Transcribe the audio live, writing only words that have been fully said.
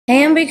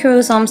Hey MB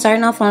crew, so I'm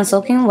starting off on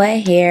soaking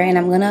wet hair, and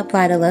I'm going to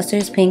apply the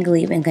Luster's Pink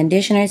Leave-In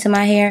Conditioner to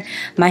my hair.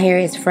 My hair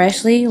is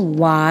freshly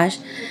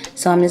washed,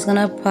 so I'm just going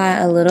to apply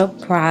a little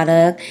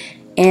product.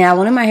 And I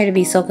wanted my hair to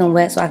be soaking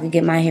wet so I could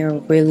get my hair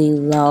really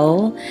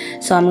low.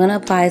 So I'm going to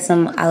apply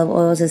some olive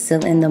oil to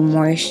seal in the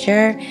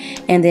moisture.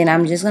 And then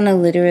I'm just going to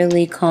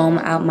literally comb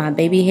out my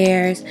baby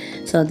hairs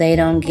so they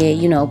don't get,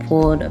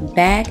 pulled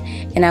back.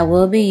 And I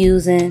will be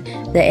using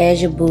the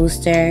Edge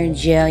Booster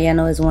gel. Y'all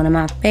know it's one of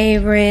my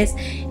favorites.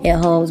 It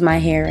holds my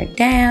hair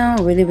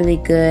down really, really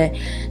good.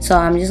 So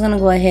I'm just going to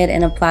go ahead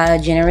and apply a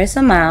generous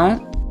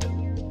amount.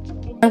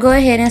 I'll go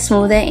ahead and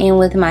smooth that in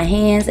with my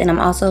hands, and I'm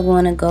also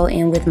going to go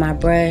in with my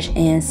brush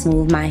and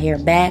smooth my hair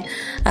back.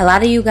 A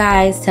lot of you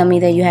guys tell me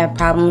that you have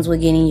problems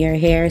with getting your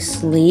hair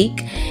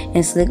sleek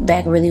and slick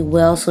back really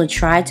well, so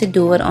try to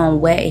do it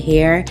on wet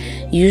hair.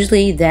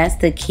 Usually that's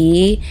the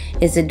key,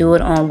 is to do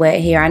it on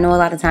wet hair. I know a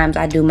lot of times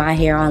I do my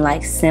hair on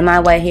like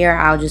semi-wet hair.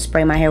 I'll just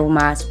spray my hair with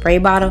my spray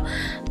bottle,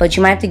 but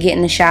you might have to get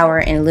in the shower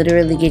and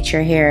literally get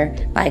your hair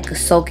like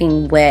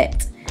soaking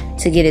wet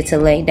to get it to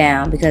lay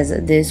down, because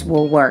this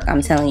will work,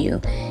 I'm telling you.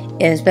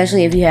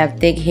 Especially if you have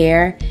thick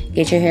hair,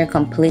 get your hair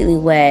completely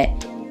wet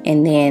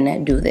and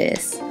then do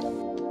this.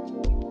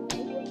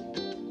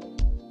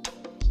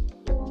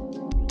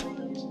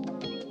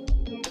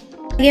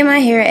 To get my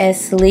hair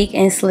as sleek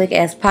and slick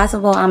as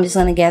possible, I'm just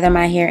going to gather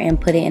my hair and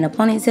put it in a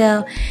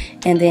ponytail,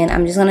 and then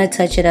I'm just going to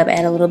touch it up,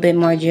 add a little bit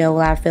more gel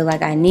where I feel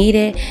like I need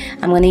it.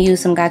 I'm going to use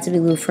some Got To Be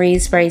Blue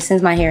Freeze Spray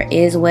since my hair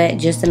is wet,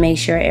 just to make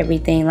sure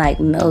everything like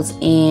melts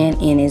in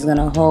and is going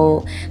to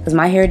hold, because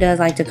my hair does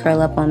like to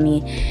curl up on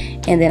me.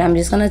 And then I'm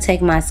just going to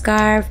take my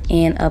scarf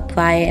and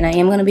apply it, and I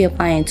am going to be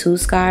applying 2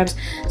 scarves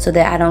so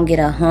that I don't get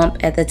a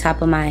hump at the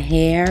top of my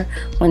hair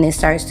when it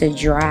starts to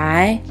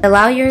dry.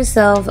 Allow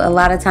yourself a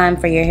lot of time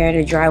for your hair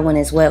to dry when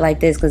it's wet like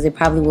this, because it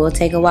probably will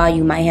take a while.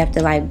 You might have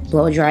to like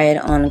blow dry it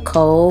on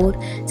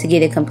cold to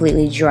get it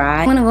completely dry.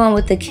 I'm going to go in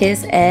with the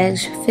Kiss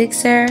Edge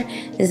Fixer.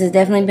 This has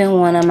definitely been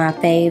one of my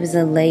faves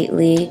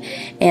lately,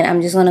 and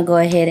I'm just going to go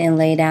ahead and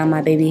lay down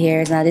my baby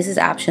hairs. Now this is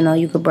optional.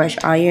 You could brush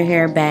all your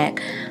hair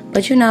back,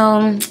 but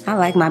I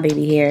like my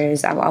baby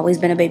hairs. I've always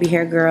been a baby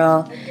hair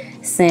girl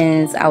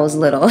since I was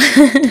little.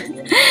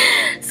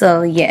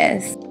 So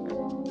yes.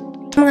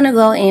 I'm going to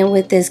go in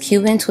with this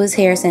Cuban twist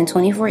hair in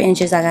 24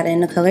 inches. I got it in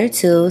the color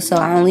 2, so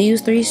I only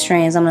use 3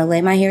 strands. I'm going to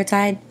lay my hair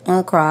tied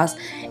across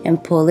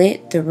and pull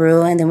it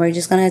through, and then we're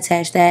just going to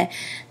attach that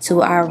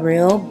to our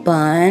real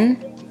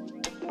bun.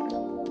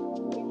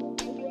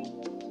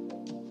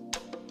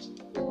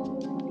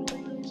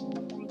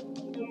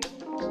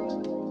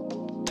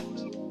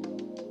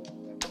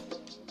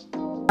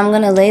 I'm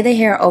going to lay the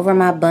hair over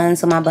my bun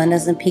so my bun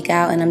doesn't peek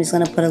out, and I'm just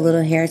going to put a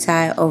little hair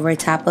tie over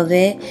top of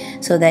it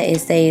so that it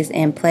stays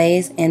in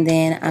place. And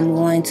then I'm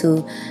going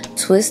to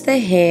twist the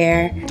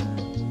hair.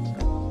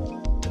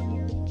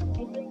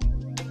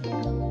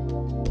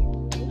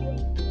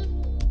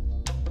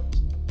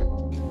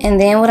 And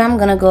then what I'm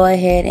going to go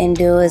ahead and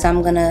do is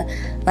I'm going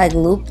to like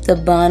loop the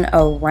bun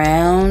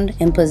around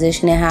and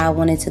position it how I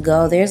want it to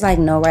go. There's like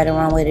no right or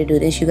wrong way to do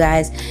this, you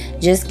guys.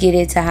 Just get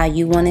it to how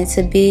you want it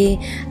to be.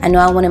 I know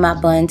I wanted my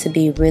bun to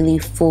be really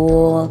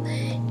full,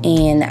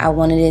 and I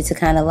wanted it to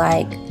kind of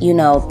like,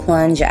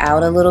 plunge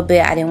out a little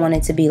bit. I didn't want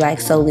it to be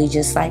like solely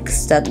just like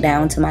stuck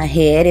down to my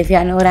head, if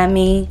y'all know what I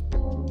mean.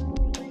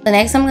 So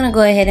next I'm going to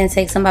go ahead and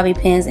take some bobby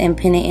pins and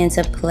pin it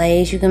into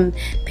place. You can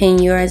pin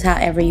yours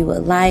however you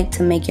would like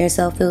to make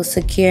yourself feel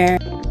secure.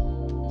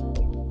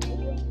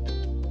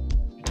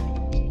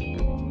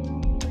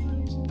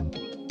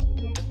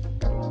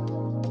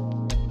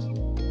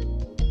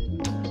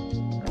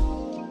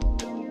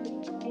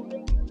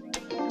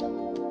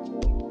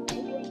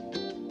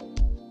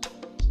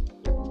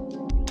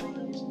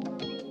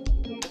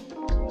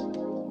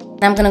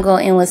 I'm going to go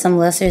in with some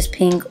Luster's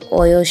Pink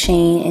Oil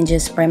Sheen and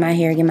just spray my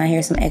hair, give my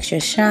hair some extra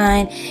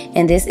shine.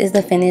 And this is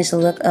the finished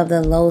look of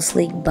the low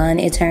sleek bun.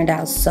 It turned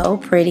out so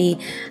pretty.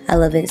 I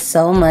love it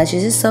so much.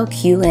 It's just so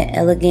cute and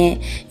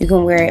elegant. You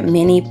can wear it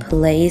many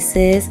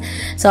places.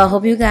 So I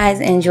hope you guys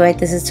enjoyed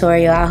this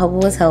tutorial. I hope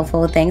it was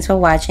helpful. Thanks for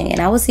watching,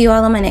 and I will see you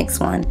all on my next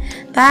one.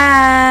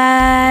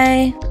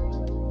 Bye!